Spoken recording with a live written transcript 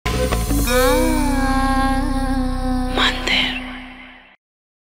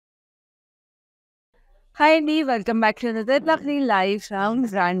Hi Andy, welcome back to another lovely live from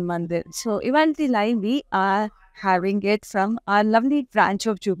Grand Mandir. So, ఇవాళ live we are having it from our lovely branch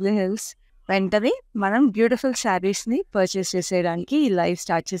of Jubilee Hills. వెంటనే మనం beautiful శారీస్ని purchase చేసేయడానికి ఈ live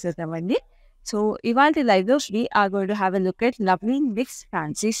start చేసేద్దామండి. So ఇవాళ లైవ్లో we are going to have a look at lovely mixed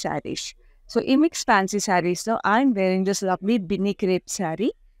fancy sarees. So ఈ mixed fancy sareesలో I'm wearing this lovely Binny crepe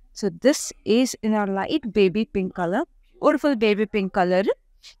saree. So this is in a light baby pink color, beautiful baby pink color.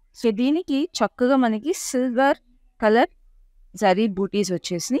 So దీనికి చక్కగా మనకి silver colour zari బూటీస్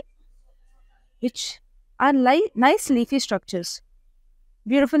వచ్చేసినాయి which are nice leafy structures,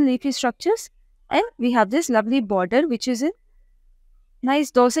 beautiful leafy structures. And we have this lovely border which is in nice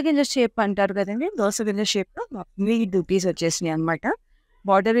dosa గింజ shape అంటారు కదండి, దోస గింజ షేప్లో lovely బూటీస్ వచ్చేసినాయి అనమాట.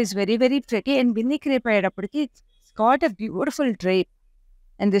 Border is very very pretty and Binny crepe అయ్యేటప్పటికి got a beautiful drape.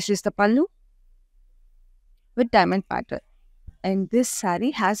 And this is the పల్లు with diamond pattern. And this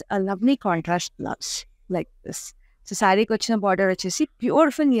saree has a lovely contrast blouse like this. So saree ko vachina border vachesi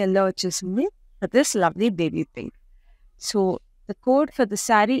beautiful yellow vachesindi for this lovely baby pink. So the code for the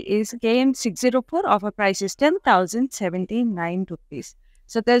saree is KM604. Offer price is 10,079 rupees.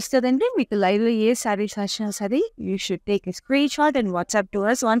 So తెలుస్తుందండి మీకు live లో ఏ సారీస్ వచ్చినా సరే you should take a screen shot and WhatsApp to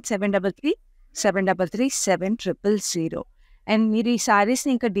us 1733 and మీరు ఈ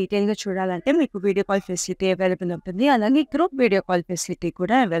సారీస్ని ఇంకా డీటెయిల్గా చూడాలంటే మీకు వీడియో కాల్ ఫెసిలిటీ అవైలబుల్ ఉంటుంది, అలాగే గ్రూప్ వీడియో కాల్ ఫెసిలిటీ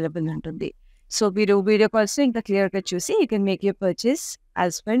కూడా అవైలబుల్ ఉంటుంది. సో మీరు వీడియో కాల్స్ ఇంకా క్లియర్గా చూసి you can make your purchase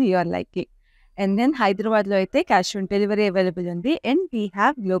as per your liking. And then హైదరాబాద్లో అయితే క్యాష్ ఆన్ డెలివరీ అవైలబుల్ ఉంది and we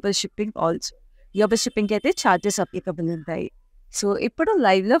have global shipping also. Global షిప్పింగ్కి అయితే ఛార్జెస్ అప్లికబుల్ ఉంటాయి. సో ఇప్పుడు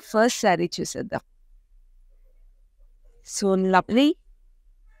లైవ్లో ఫస్ట్ శారీ చూసేద్దాం. So lovely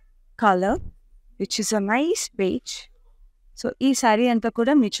colour which is a nice beige. So ఈ శారీ అంతా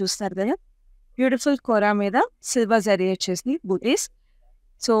కూడా మీరు చూస్తారు కదా, బ్యూటిఫుల్ కోరా మీద సిల్వర్ జరీ వచ్చేసి బూటీస్.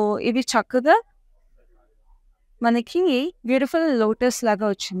 సో ఇవి చక్కగా మనకి బ్యూటిఫుల్ లోటస్ లాగా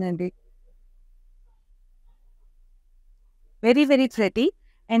వచ్చిందండి, వెరీ వెరీ ప్రెటీ.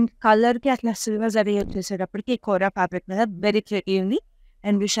 అండ్ కలర్కి అట్లా సిల్వర్ జరీ వచ్చేసేటప్పటికి కోరా ఫ్యాబ్రిక్ మీద వెరీ ప్రెటీ ఉంది.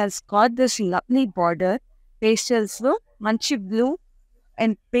 And which has got this lovely border పేస్టల్స్లో మంచి బ్లూ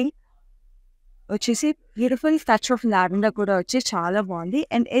అండ్ పింక్ వచ్చేసి బ్యూటిఫుల్ టచ్ ఆఫ్ లావెండర్ కూడా వచ్చి చాలా బాగుంది.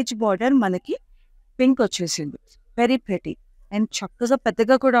 అండ్ ఎడ్జ్ బార్డర్ మనకి పింక్ వచ్చేసింది, వెరీ ప్రెటీ. అండ్ చక్కగా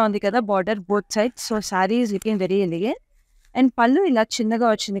పెద్దగా కూడా ఉంది కదా border both side. So sari is looking very elegant. And పళ్ళు ఇలా చిన్నగా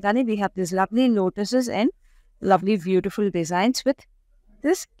వచ్చింది కానీ we have this lovely lotuses and lovely beautiful designs with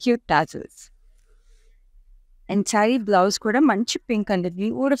this cute tassels. And sari blouse కూడా మంచి పింక్ అండి,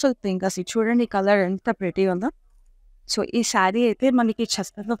 బ్యూటిఫుల్ పింక్. అసలు చూడండి కలర్ ఎంత ప్రెటీ ఉందో. సో ఈ శారీ అయితే మనకి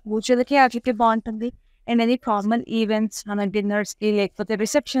చక్కగా పూజలకి వాటికి బాగుంటుంది. అండ్ ఎనీ ఫార్మల్ ఈవెంట్స్, మన డిన్నర్స్కి లేకపోతే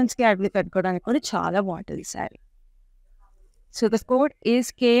రిసెప్షన్స్కి అవి పెట్టుకోవడానికి కూడా చాలా బాగుంటుంది sari. So the code is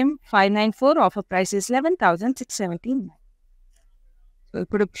KM594. Offer price is 11,679. So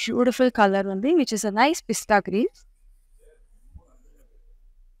ఇప్పుడు బ్యూటిఫుల్ కలర్ ఉంది which is a nice pista green,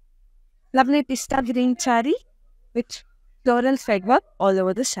 lovely pista green sari with floral thread work all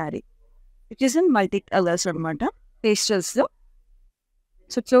over the sari which is in multi colours అనమాట, పేస్టల్స్లో.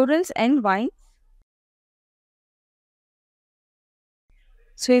 So florals and wine.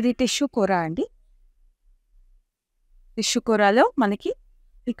 So ఇది tissue కూర అండి. Tissue కూరలో మనకి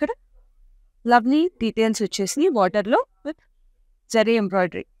ఇక్కడ lovely details వచ్చేసి వాటర్లో విత్ జరీ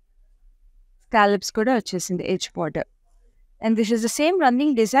ఎంబ్రాయిడరీ, స్కాలప్స్ కూడా వచ్చేసింది edge border. And this is the same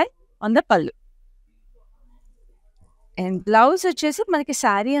running design on the పళ్ళు. అండ్ బ్లౌజ్ వచ్చేసి మనకి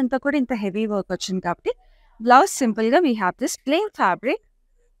శారీ అంతా కూడా ఇంత హెవీ వర్క్ వచ్చింది కాబట్టి బ్లౌజ్ సింపుల్గా we have this plain fabric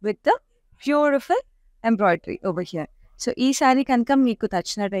with the beautiful embroidery over here. So ఈ శారీ కనుక మీకు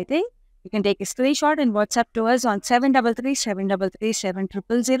నచ్చినట్టయితే you can take a screen shot and WhatsApp to us on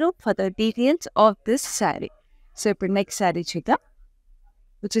 7337337000 for the details of this saree. So ఇప్పుడు next sari చూద్దాం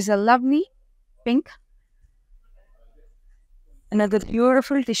which is a lovely pink, another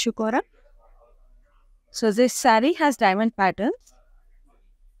beautiful tissue kora. So this saree has diamond patterns.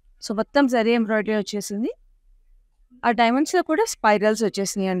 So మొత్తం zari embroidery వచ్చేసింది. ఆ డైమండ్స్లో కూడా spirals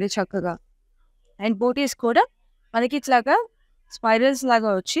వచ్చేసినాయి అండి చక్కగా. And బూటీస్ కూడా మనకి ఇట్లాగా స్పైరల్స్ లాగా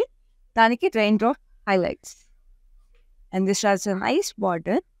వచ్చి దానికి rain drop highlights. And this has a nice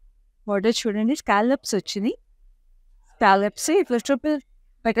border. Border చూడండి స్కాలప్స్ వచ్చింది, స్కాలప్స్ ఇట్లా triple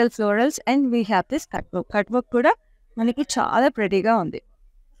petal florals. And we have this cut work. Cut work కూడా మనకి చాలా ప్రెటీగా ఉంది.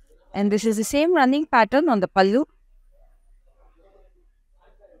 And this is the same running pattern on the పల్లు.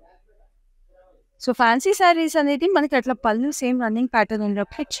 So fancy saris అనేది మనకి అట్లా పళ్ళు సేమ్ రన్నింగ్ ప్యాటర్న్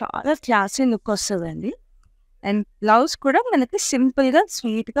ఉన్నప్పుడు చాలా క్లాసీ లుక్ వస్తుందండి. అండ్ బ్లౌజ్ కూడా మనకి సింపుల్గా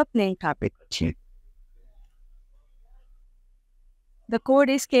స్వీట్గా ప్లెయిన్ ఫ్యాబ్రిక్ వచ్చింది. The code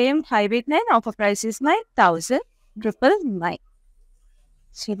is KM589. Offer price is 9,999.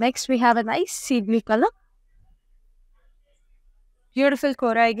 So next we have a nice sea blue color. Beautiful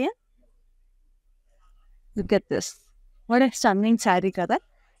Kora again. Look at this. What a stunning saree color.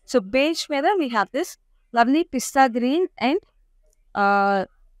 So beige weather, we have this lovely pista green and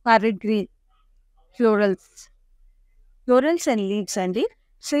parrot green florals. Florals and leaves అండి.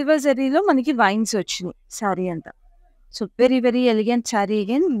 Silver జరీలో మనకి wines వచ్చినాయి sorry అంతా. So very very elegant sorry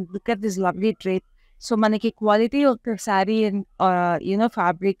again. Look at this lovely drape. So మనకి quality of sorry and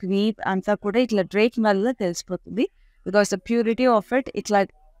fabric weave అంతా కూడా ఇట్లా drape వల్ల తెలిసిపోతుంది. Because the purity of it ఇట్లా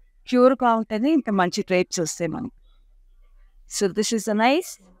ప్యూర్గా ఉంటేనే ఇంకా మంచి డ్రేప్స్ వస్తాయి మనకి. So this is a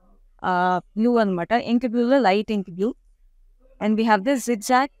nice blue అనమాట. ఇంక్ బ్లూలో light ink blue. And we have this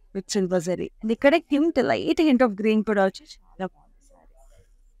zigzag with silver zari. And ఇక్కడ hint light hint of green కూడా వచ్చి చాలా బాగుంది.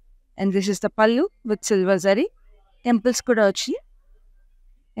 అండ్ దిస్ ఇస్ ద పల్లు విత్ సిల్వర్ జరీ. టెంపుల్స్ కూడా వచ్చి.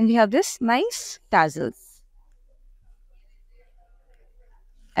 And we have this nice tassels.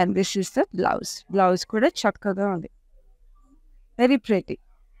 And this is the blouse. Blouse కూడా చక్కగా ఉంది. Very pretty.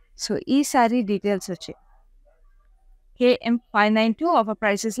 సో ఈ సారీ డీటెయిల్స్ వచ్చాయి. KM592. Offer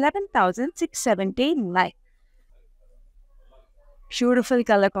price is 11,679. Beautiful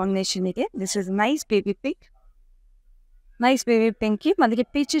color combination again. This is nice baby pink. Nice baby pinky. మనకి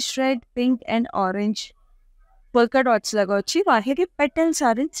peachish red, pink and orange polka dots laga వచ్చి వాటికి petals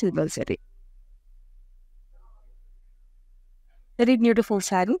are in silver saree. Very beautiful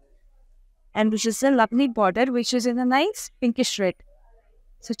saree. And this is a lovely border which is in a nice pinkish red.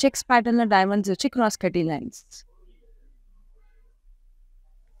 So checks pattern లో diamonds వచ్చి cross cutty lines.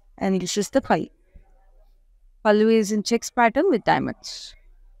 And this is the pallu. Pallu is in checks pattern with diamonds.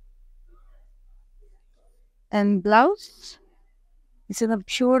 And blouse is in a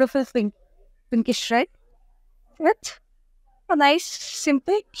beautiful pinkish red with a nice,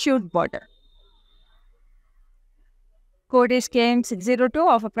 simple, cute border. Code is KM602.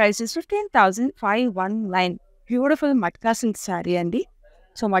 Offer price is 15,519. Beautiful matka silk saree అండి.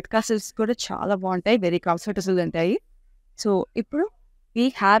 So matka silks కూడా చాలా బాగుంటాయి. Very comfortable ఉంటాయి. So ఇప్పుడు we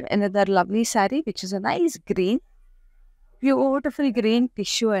have another lovely saree which is a nice green. Beautiful green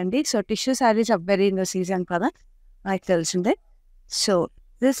tissue అండి. So tissue sarees are very in the season కదా, నాకు తెలిసిందే. So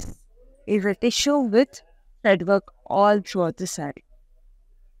this is a tissue with thread work all throughout the saree.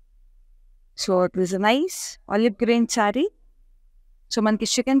 So it was a nice olive green saree. So మనకి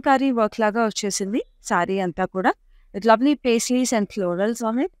chicken curry work లాగా వచ్చేసింది sorry అంతా కూడా. With lovely paisleys and florals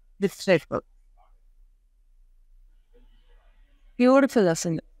on it with thread work. Beautiful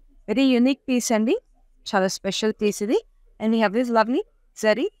అసలు. Very unique piece అండి. చాలా special piece ఇది. And we have this lovely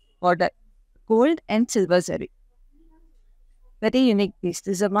zari border. Gold and silver zari. Very unique piece.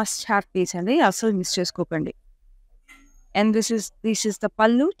 This is a must have piece అండి. అసలు miss చేసుకోకండి. And this is the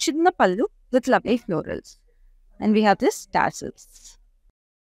pallu. చిన్న pallu with lovely florals. And we have this tassels.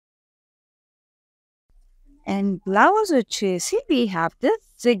 And blouse వచ్చేసి we have the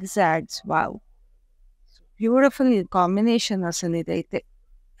zigzags. Wow. Beautiful combination అసలు ఇదైతే.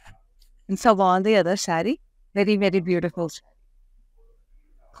 ఇంత బాగుంది కదా sorry. Very very beautiful.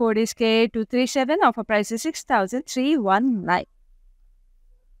 Code is K237. Offer price is 6,319.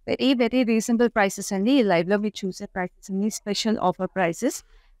 Very very reasonable prices అండి. ఈ లైవ్లో మీరు చూసే ప్రైసెస్ అన్ని special offer prices.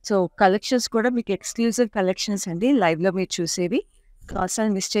 So collections కూడా మీకు ఎక్స్క్లూజివ్ కలెక్షన్స్ అండి లైవ్లో మీరు చూసేవి. అసలు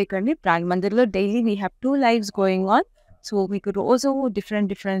మిస్ చేయకండి. Brand మందిర్లో daily we have 2 lives going on. So మీకు రోజు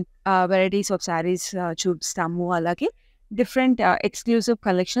డిఫరెంట్ వెరైటీస్ ఆఫ్ శారీస్ చూపిస్తాము. అలాగే different exclusive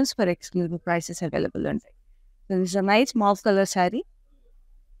collections for exclusive prices available ఉంటాయి. So this a nice మావ్ colour sari.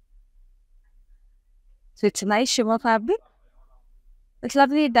 So it's nice shimmer fabric. It's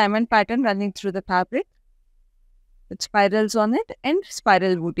lovely diamond pattern running through the fabric. With spirals on it and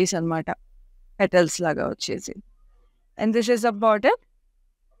spiral booties anamata. Petals laga vachesi. And this is a border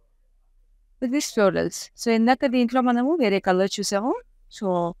with these florals. So indaka deentlo manamu vere color chusamu. So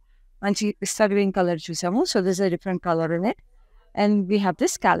manchi pista green color chusamu. So this is a different color in it. And we have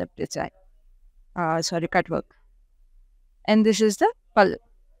this scallop design. Cut work. And this is the pallu.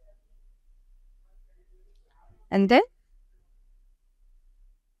 And then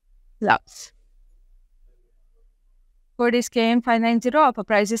blouse. Code is KM590. Offer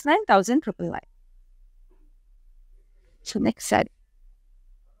price is 9,999. So next saree.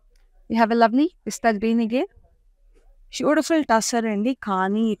 We have a lovely pista green again. Beautiful tusser అండి.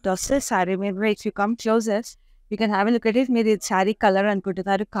 కానీ ఈ tussar saree మీద if you come closer, you can have a look at it. మీరు ఇది saree color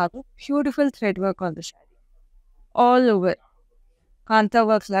అనుకుంటున్నారు కాదు. Beautiful thread work on the saree. All over. Kanta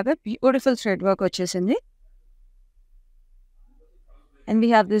work లాగా beautiful thread work వచ్చేసింది. And we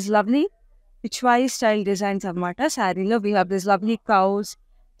have this lovely Pichwai style designs అనమాట శారీలో. We have this lovely cows,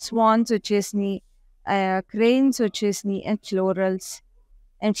 swans వచ్చేసినాయి, cranes వచ్చేసినాయి, and florals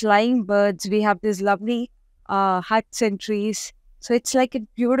and flying birds. We have this lovely huts and trees. So it's like a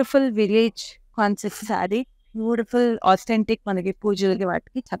beautiful village concept saree. Beautiful, authentic, మనకి పూజలకి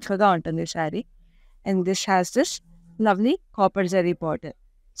వాటికి చక్కగా ఉంటుంది saree. And this has this lovely copper zari border.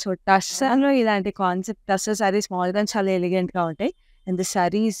 So టస్సర్లో ఇలాంటి concept tussar saris మామూలుగా చాలా ఎలిగెంట్గా ఉంటాయి. And the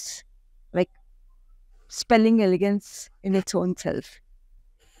saree is like spelling elegance in its own self.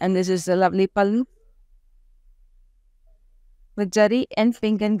 And this is the lovely pallu with zari and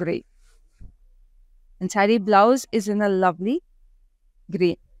pink and grey. And saree blouse is in a lovely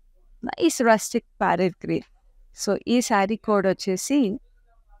green. Nice rustic parrot green. So, this saree code వచ్చేసి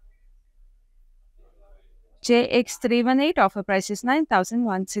JX318. Offer price is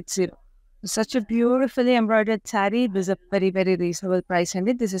 9,160. Such a beautifully embroidered saree. This is a very, very reasonable price, and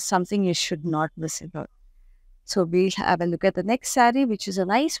this is something you should not miss out. So, we'll have a look at the next saree, which is a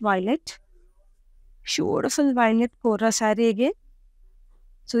nice violet. Beautiful violet Kora saree again.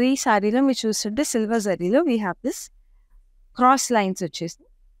 So, ఈ సారీలో మీరు చూస్తుంటే silver జరీలో we have this cross lines వచ్చేసి,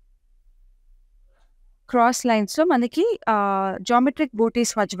 cross లైన్స్లో మనకి geometric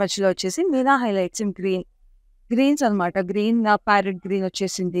బూటీస్ మధ్యలో వచ్చేసి Meena highlights in Greens అనమాట. గ్రీన్ ప్యారెట్ గ్రీన్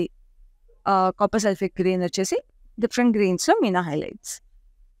వచ్చేసింది, కాపర్ సల్ఫిక్ గ్రీన్ వచ్చేసి different గ్రీన్స్లో Meena highlights.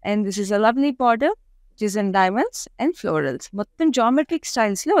 And this is a lovely border which is in diamonds and florals. మొత్తం జామెట్రిక్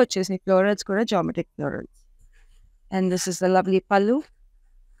స్టైల్స్లో వచ్చేసినాయి, ఫ్లోరల్స్ కూడా geometric florals. And this is the lovely పల్లు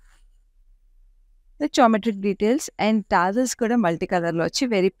with geometric details, and tassels kuda multicolor lo vachi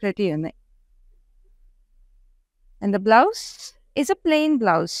very pretty unnai. And the blouse is a plain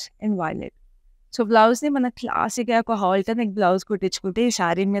blouse in violet. So blouse ni mana classic ga oka halter neck blouse kuttichukunte ee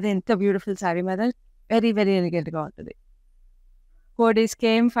saree meeda enta beautiful saree meeda very, very elegant ga untadi. Code is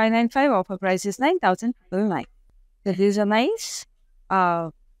KM595. Offer price is 9,999. This is a nice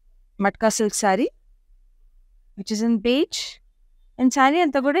matka silk saree which is in beige, and saree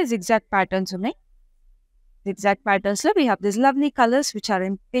anta kuda zigzag patterns unnai. Zigzag patterns lo we have these lovely colors which are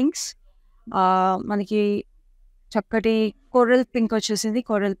in pinks. Manaki chakkati coral pink vachesindi,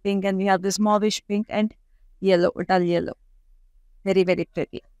 coral pink, and we have this mauvish pink and yellow, dull yellow. Very, very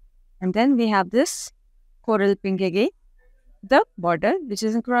pretty. And then we have this coral pink again, the border which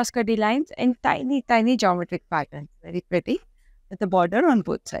is in cross cutty lines and tiny, tiny geometric patterns. Very pretty with the border on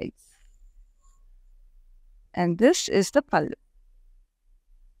both sides. And this is the pallu.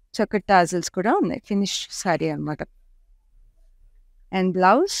 Chakka tassels kuda unnai, finished saree anamata. And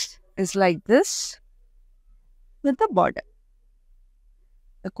blouse is like this with the border.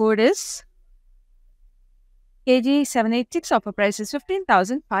 The code is KG786. Offer price is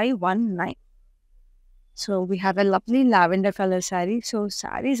 15,519. So we have a lovely lavender color saree. So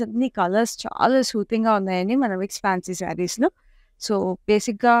sarees anni colors chaala soothing ga unnayani mana mix fancy sarees lo. So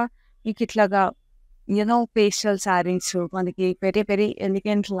basic ga meeku itlaga pastel saris మనకి very very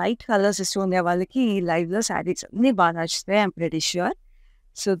elegant light colours ఇస్తుండే వాళ్ళకి ఈ లైవ్లో శారీస్ అన్నీ బాగా నచ్చుతాయి, I'm pretty sure.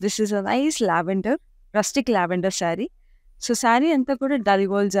 So this is a nice lavender, rustic lavender sari. So sari అంతా కూడా డల్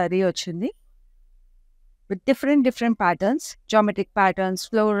గోల్డ్ జరీ వచ్చింది with different patterns, geometric patterns,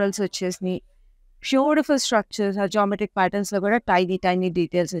 florals వచ్చేసి బ్యూటిఫుల్ స్ట్రక్చర్స్. ఆ జామెట్రిక్ ప్యాటర్న్స్లో కూడా టైనీ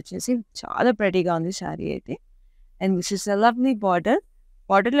డీటెయిల్స్ వచ్చేసి చాలా ప్రెటీగా ఉంది శారీ అయితే. And this is a lovely border.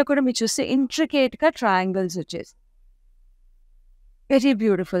 బార్డర్లో కూడా మీరు చూస్తే ఇంట్రికేట్గా ట్రయాంగిల్స్ వచ్చేసి వెరీ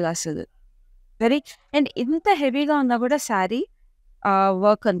బ్యూటిఫుల్ అసలు, వెరీ. అండ్ ఇంత హెవీగా ఉన్నా కూడా శారీ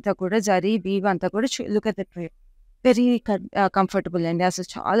వర్క్ అంతా కూడా జరీ వీవ్ అంతా కూడా look at the tray very comfortable అండి. అసలు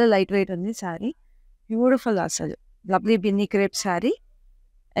చాలా లైట్ వెయిట్ ఉంది శారీ, బ్యూటిఫుల్ అసలు. Lovely Binny crepe sari.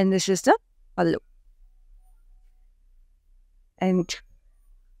 And this is the పల్లు. And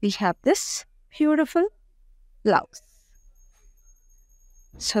we have this beautiful blouse.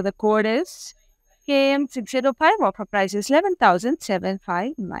 So the code is KM605. Offer price is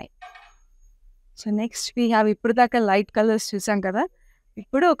 11,759. So next we have ఇప్పుడు దాకా light colours చూసాం కదా,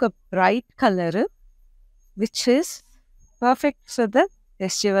 ఇప్పుడు ఒక bright colour which is perfect for the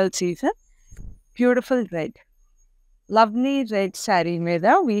festival season. Beautiful red, lovely red sari మీద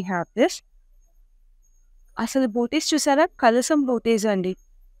we have this. అసలు బూటీస్ చూసారా, కలసం బూటీస్ అండి,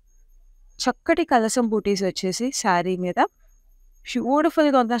 చక్కటి కలసం బూటీస్ వచ్చేసి శారీ మీద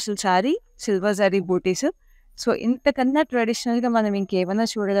బ్యూటిఫుల్గా ఉంది అసలు శారీ. సిల్వర్ జరీ బూటీస్. సో ఇంతకన్నా ట్రెడిషనల్గా మనం ఇంకేమైనా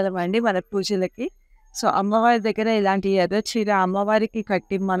చూడగలమండి మన పూజలకి. సో అమ్మవారి దగ్గర ఇలాంటి ఎర్ర చీర అమ్మవారికి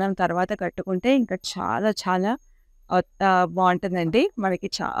కట్టి మనం తర్వాత కట్టుకుంటే ఇంకా చాలా చాలా బాగుంటుందండి, మనకి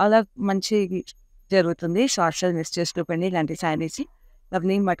చాలా మంచి జరుగుతుంది. సో అసలు మిస్ చేసుకోకండి ఇలాంటి saris.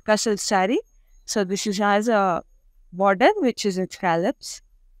 Lovely matka silk sari. So this is has a border which is in scallops.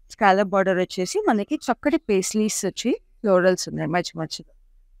 Scallop border వచ్చేసి మనకి చక్కటి పేస్లీస్ వచ్చి ఫ్లోరల్స్ ఉన్నాయి మధ్య మధ్యలో.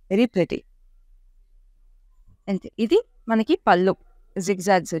 Very pretty. అంతే. ఇది మనకి పళ్ళు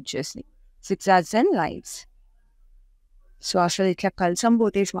జిగ్జాగ్స్ వచ్చేసి జిగ్జాగ్స్ అండ్ లైన్స్. సో అసలు ఇట్లా కల్సం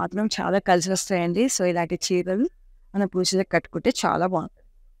బూటీస్ మాత్రం చాలా కలిసి వస్తాయండి. సో ఇలాంటి చీరలు మన పూజలకు కట్టుకుంటే చాలా బాగుంటుంది.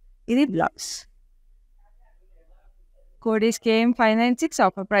 ఇది blouse. Code is KM596.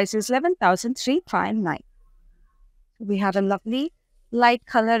 Offer price is 11,359. We have a lovely light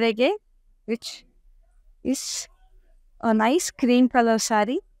color again, which is a nice cream color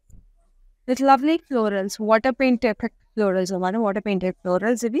saree with lovely florals, water paint effect florals, water painted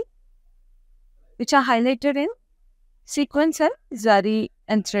florals, which are highlighted in sequins and zari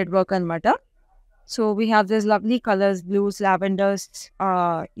and thread work anamata. So we have these lovely colors, blues, lavenders,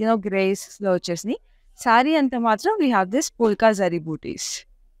 grays, chesni. Saree anta matram we have this polka zari booties.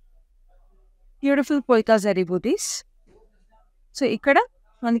 Beautiful polka zari booties. So ikkada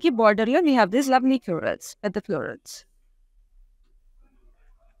manaki border lo we have this lovely florals with the florals.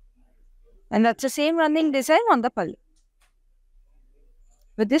 And that's the same running design on the pallu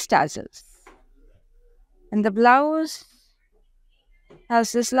with these tassels. And the blouse has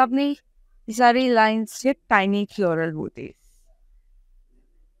this lovely zari lines with tiny floral booties.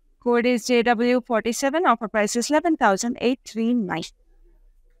 Code is JW47. Offer price is 11,839.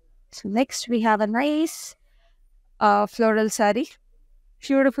 So next we have a nice floral saree.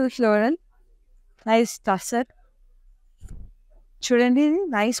 Beautiful floral. Nice tassel. Chudandi,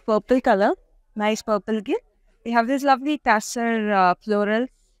 nice purple color. Nice purple gift. We have this lovely tassel floral.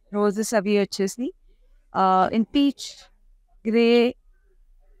 Roses avi vachesni. In peach, grey,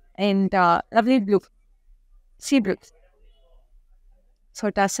 and lovely blue. Sea blue. So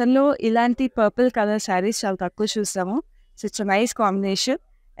tassel ilanti purple color sarees చాలా తక్కువ చూస్తాము. So it's a nice combination.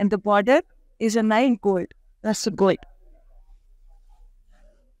 And the border is a nice gold. That's the gold.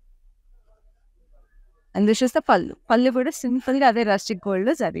 And this is the pallu. Pallu kuda simple ga ade rustic gold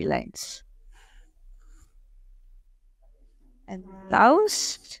zari lines. And blouse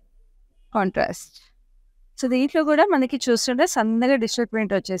contrast. So దీంట్లో కూడా మనకి చూస్తుంటే సన్నగా digital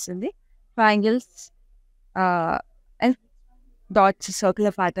print వచ్చేసింది. Triangles and dots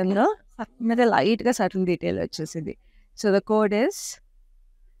circular pattern లో మీద light గా subtle detail వచ్చేసింది. So the code is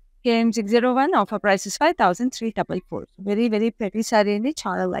KM601. Offer price is 5,344. Very, very pretty saree and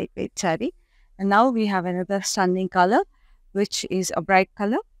chala lightweight saree. And now we have another stunning color, which is a bright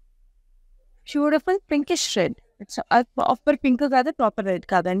color. Beautiful pinkish red. It's upper pink kada, proper red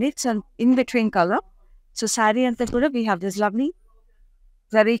kada, and it's an in-between color. So saree anta kuda we have this lovely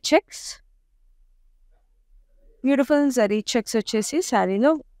zari checks. Beautiful zari checks వచ్చేసి saree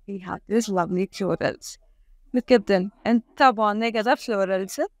we have this lovely florals. Look at them. ఎంత బాగున్నాయి కదా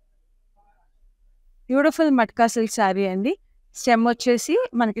florals. Beautiful matka silk sari అండి. Stem వచ్చేసి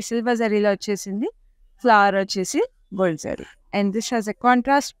మనకి silver జరీలో వచ్చేసింది. Flower వచ్చేసి gold zari. And this has a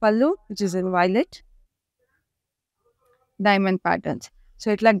contrast పల్లు which is in violet diamond patterns. So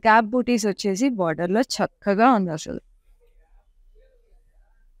ఇట్లా గ్యాప్ బూటీస్ వచ్చేసి బార్డర్లో చక్కగా ఉంది అసలు.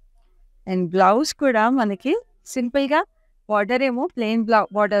 అండ్ బ్లౌజ్ కూడా మనకి సింపుల్గా బార్డర్ ఏమో ప్లెయిన్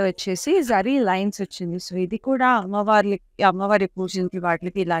బార్డర్ వచ్చేసి జరీ లైన్స్ వచ్చింది. సో ఇది కూడా అమ్మవారి పూజలకి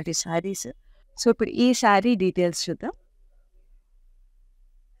వాటికి ఇలాంటి శారీస్. సో ఇప్పుడు ఈ శారీ డీటెయిల్స్ చూద్దాం.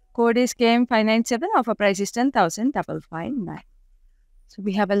 Code is KM597. Offer price is 10,559. So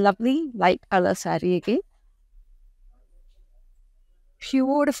we have a lovely light color saree again.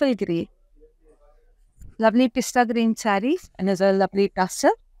 Beautiful green. Lovely pista green saree. Another lovely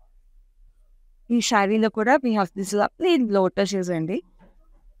tassel. ఈ శారీలో కూడా we have this lovely lotuses అండి.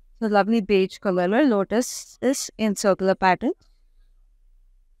 So lovely beige color లో lotus is in circular pattern.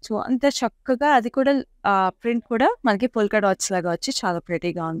 So అంత చక్కగా అది కూడా print కూడా మనకి పొల్కా డాట్స్ లాగా వచ్చి చాలా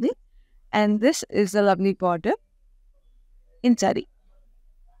ప్రెటీగా ఉంది. And this is the lovely border in sorry.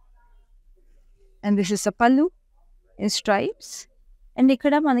 And this is the పల్లు ఇన్ స్ట్రైప్స్. అండ్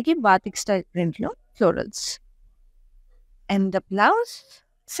ఇక్కడ మనకి బాతిక్ స్టైల్ ప్రింట్లో ఫ్లోరల్స్. అండ్ ద బ్లౌజ్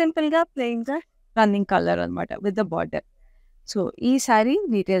సింపుల్గా ప్లెయిన్గా రన్నింగ్ కలర్ అనమాట విత్ ద బార్డర్. సో ఈ శారీ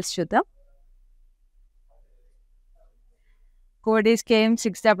డీటెయిల్స్ చూద్దాం. Code is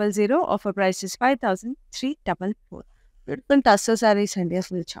KM600. Offer price is 5,344. Beautiful tussle sarees అండి.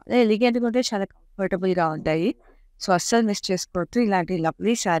 అసలు చాలా ఎలిగెంట్గా ఉంటాయి, చాలా కంఫర్టబుల్గా ఉంటాయి. సో అస్సలు మిస్ చేసుకోవద్దు ఇలాంటి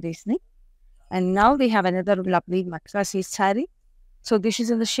lovely శారీస్ని. And now we have another lovely matka silk sari. So this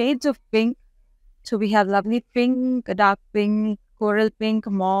is in the shades of pink. So we have lovely pink, dark pink, coral pink,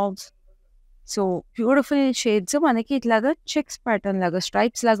 మావ్స్. So beautiful shades మనకి ఇట్లాగా చెక్స్ ప్యాటర్న్ లాగా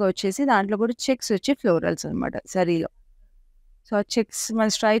stripes లాగా వచ్చేసి దాంట్లో కూడా checks వచ్చి florals అనమాట జరీలో. So checks మన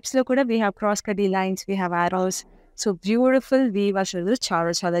స్ట్రైప్స్లో కూడా we have cross khadi lines, we have Aorus. So beautiful weave అసలు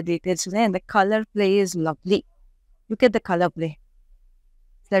చాలా చాలా డీటెయిల్స్ ఉన్నాయి and the colour play is lovely. Look at the colour play,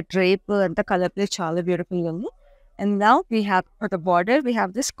 the drape అంతా కలర్ ప్లే చాలా బ్యూటిఫుల్గా ఉంది. And now we have for the border we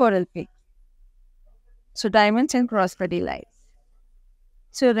have this coral pink. So diamonds and cross కటీ lines.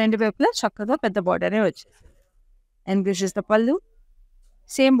 So రెండు వైపులా చక్కగా పెద్ద బార్డరే వచ్చింది. And this is the పళ్ళు.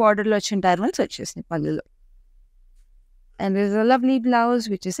 సేమ్ బార్డర్లో వచ్చిన డైమండ్స్ వచ్చేసినాయి పళ్ళులో. And this is a lovely blouse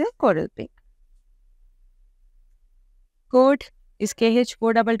which is a coral pink. Code is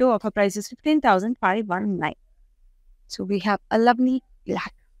KH422. Offer price is 15,519. So we have a lovely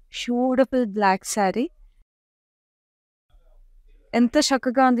black, beautiful black saree. ఎంత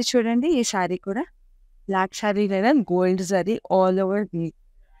చక్కగా ఉంది చూడండి ఈ శారీ కూడా. బ్లాక్ శారీ లేదా gold zari all over the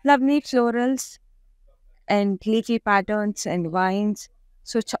lovely florals and leafy patterns and wines.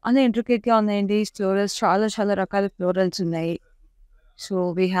 So చాలా ఇంట్రికేట్గా ఉన్నాయండి ఈ ఫ్లోరల్స్. చాలా చాలా రకాల ఫ్లోరల్స్ ఉన్నాయి. సో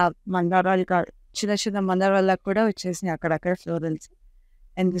వీ హ్యావ్ మందారాలు చిన్న చిన్న మందారాలకు కూడా వచ్చేసినాయి అక్కడక్కడ florals.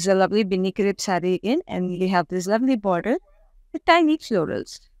 And this a lovely Binny crepe sari again and we have this lovely border with tiny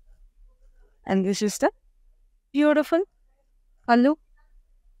florals. And this is the beautiful పల్లు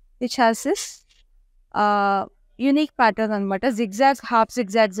which has this unique pattern అనమాట. జిగ్జాగ్స్, హాఫ్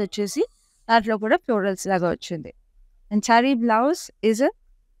జిగ్జాగ్స్ వచ్చేసి దాంట్లో కూడా ఫ్లోరల్స్ లాగా వచ్చింది. And sari blouse is a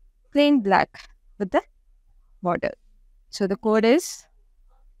plain black with the border. So the code is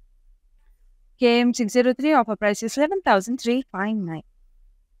KM603. Offer price is 11,359.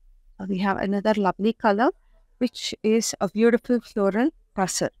 We have another lovely color which is a beautiful floral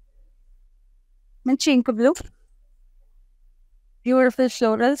tussar. Manchi ink blue. Beautiful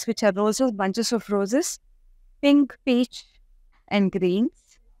florals which are roses, bunches of roses, pink, peach and greens.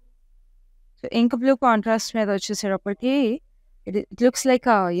 So ink blue contrast में వచ్చేసేటప్పటికి it looks like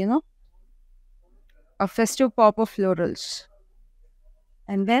a festive pop of florals.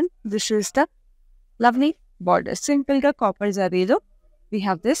 And then this is the lovely border. Simple ga copper zarilo. We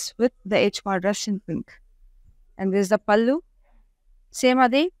have this with the edge contrast in pink. And this is the pallu. Same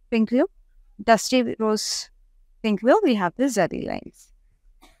ade pink blue. Dusty rose pink blue. We have this zari lines.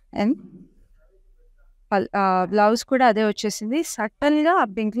 And blouse kuda ade vachesindi. Subtle ga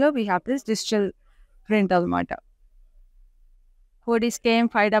pink lo we have this digital print almata. Code is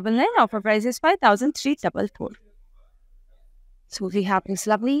KM599. Offer price is 5,344. So we have this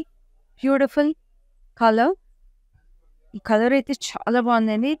lovely, beautiful colour. ఈ colour అయితే చాలా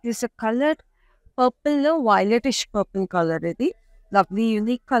బాగుందండి. This colour పర్పుల్లో violetish purple colour. ఇది lovely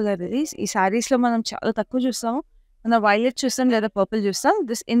unique colour. ఇది ఈ శారీస్లో మనం చాలా తక్కువ చూస్తాము. మనం వైలెట్ చూస్తాం లేదా పర్పుల్ చూస్తాం.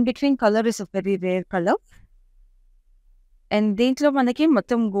 This in between colour is a very rare colour. And దీంట్లో మనకి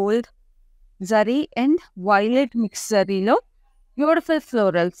మొత్తం gold zari and violet mix జరీలో beautiful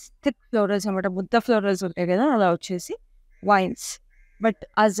florals, thick florals అనమాట. ముద్ద ఫ్లోరల్స్ ఉంటాయి కదా, అలా వచ్చేసి వైన్స్. బట్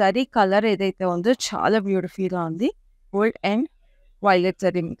ఆ జరీ కలర్ ఏదైతే ఉందో చాలా బ్యూటిఫుల్గా ఉంది. Gold and violet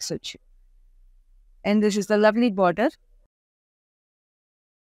zari mix వచ్చి. And this is the lovely border.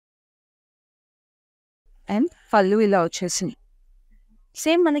 And పళ్ళు ఇలా వచ్చేసింది.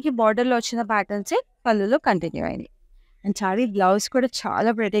 సేమ్ మనకి బార్డర్లో వచ్చిన ప్యాటర్న్సే పళ్ళులో కంటిన్యూ అయినాయి. అండ్ శారీ బ్లౌజ్ కూడా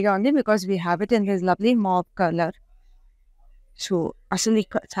చాలా ప్రెటీగా ఉంది because we have it in this lovely MOP colour. So అసలు ఈ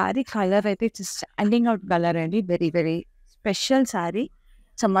శారీ కలర్ అయితే ఇట్స్ స్టాండింగ్ అవుట్ కలర్ అండి. Very very special sari.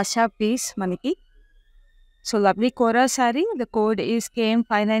 So must have piece మనకి. So lovely Kora sari. The code is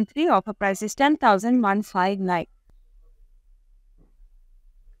KM593. Offer price is 10,159.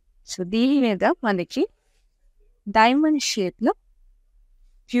 So దీని మీద మనకి diamond షేప్లో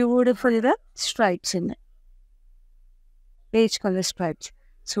బ్యూటిఫుల్గా స్ట్రైప్స్ ఉన్నాయి. Page colour stripes.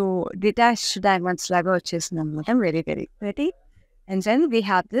 So detached diamonds లాగా వచ్చేసింది అనమాట. Very very very. And then we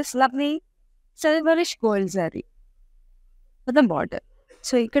have this lovely silverish gold sari with the border.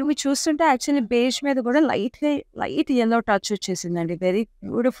 So ఇక్కడ మీరు చూస్తుంటే యాక్చువల్లీ బేజ్ మీద కూడా లైట్ ఎల్లో టచ్ వచ్చేసిందండి. వెరీ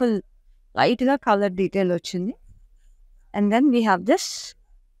బ్యూటిఫుల్ లైట్గా కలర్ డీటెయిల్ వచ్చింది. And then we have this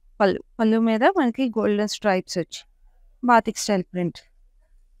పళ్ళు మీద మనకి గోల్డెన్ స్ట్రైప్స్ వచ్చి బాతిక్ స్టైల్ ప్రింట్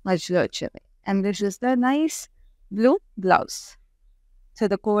మధ్యలో వచ్చేది. And this is the nice blue blouse. So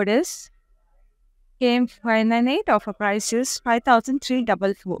the code is KM598. Offer price is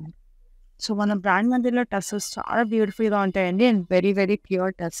 5,344. So మన బ్రాండ్ మందిర్లో టసెస్ చాలా బ్యూటిఫుల్గా ఉంటాయండి. అండ్ వెరీ వెరీ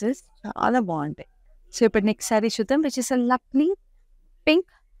ప్యూర్ టసెస్ చాలా బాగుంటాయి. సో ఇప్పుడు నెక్స్ట్ సారీ చూద్దాం which is a lovely pink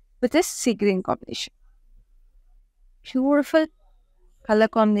with a sea green combination. Beautiful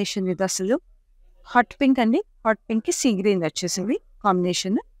colour combination ఇది అసలు. హాట్ పింక్ అండి. హాట్ పింక్కి సీ గ్రీన్ వచ్చేసింది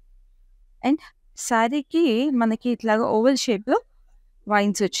కాంబినేషన్. అండ్ శారీకి మనకి ఇట్లాగా ఓవల్ షేప్లో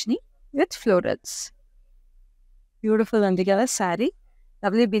వైన్స్ వచ్చినాయి విత్ ఫ్లోరల్స్. బ్యూటిఫుల్ ఉంది కదా sari.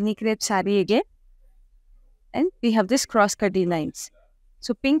 Lovely beanie crepe saree again. And we have this cross cutty lines.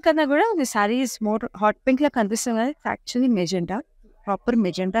 So pink అన్నా కూడా the saree is more hot pink లా కనిపిస్తుంది కానీ it's actually magenta, proper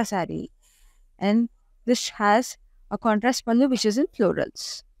magenta saree. And this has a contrast pallu which is in florals.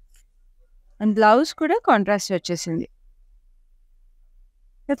 And blouse kuda contrast వచ్చేసింది.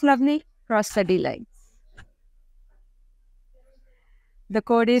 With lovely cross study line. The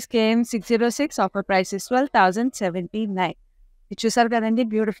code is KM606. Offer price is 12,079. You choose kadandi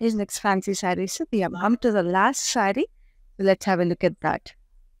beautiful next fancy sarees. We have come to the last saree. So let's have a look at that.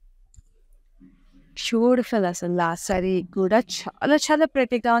 Beautiful as a last saree kuda chala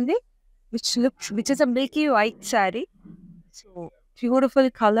pretty ga undi, which is a milky white saree. So beautiful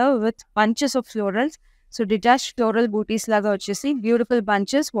color with bunches of florals. So detached floral booties laga vachesi beautiful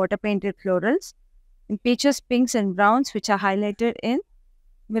bunches, water painted florals in peaches, pinks and browns which are highlighted in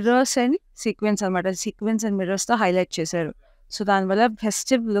mirrors and sequins anamata. Sequins and mirrors తో highlight చేశారు. So దానివల్ల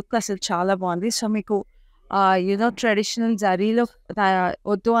festive look అసలు చాలా బాగుంది. So మీకు traditional జరీలో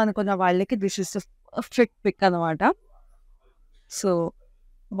వద్దు అనుకున్న వాళ్ళకి this is the perfect pick అనమాట. సో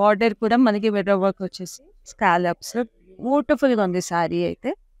బార్డర్ కూడా మనకి మిర్రర్ వర్క్ వచ్చేసి స్కాలప్స్ బ్యూటిఫుల్గా ఉంది శారీ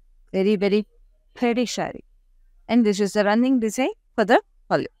అయితే. Very very pretty saree. And this is the running design for the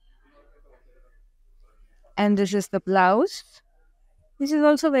pallu. And this is the blouse. This is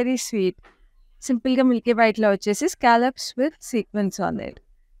also very sweet. Simple ga milky white la vachesi scallops with sequins on it.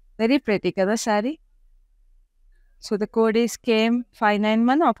 Very pretty kada saree. So the code is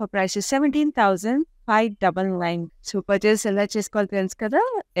KM591. Offer price is 17,599. So purchase ella chesukovali friends kada.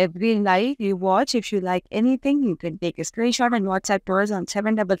 Every live you watch, if you like anything, you can take a screenshot and WhatsApp to us on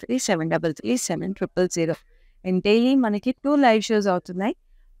 733-733-7000. And daily manaki 2 live shows outunnayi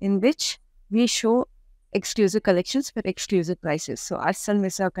in which we show exclusive collections for exclusive prices. So asal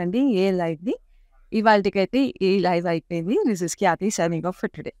miss avakandi A live ni. ఇవాల్టికైతే ఈ live అయిపోయింది. This is Khyati signing off for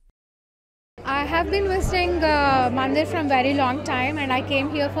today. I have been visiting Mandir from very long time, and I came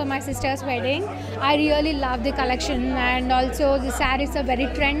here for my sister's wedding. I really love the collection, and also the sarees are very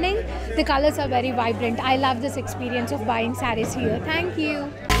trending. The colors are very vibrant. I love this experience of buying sarees here. Thank you.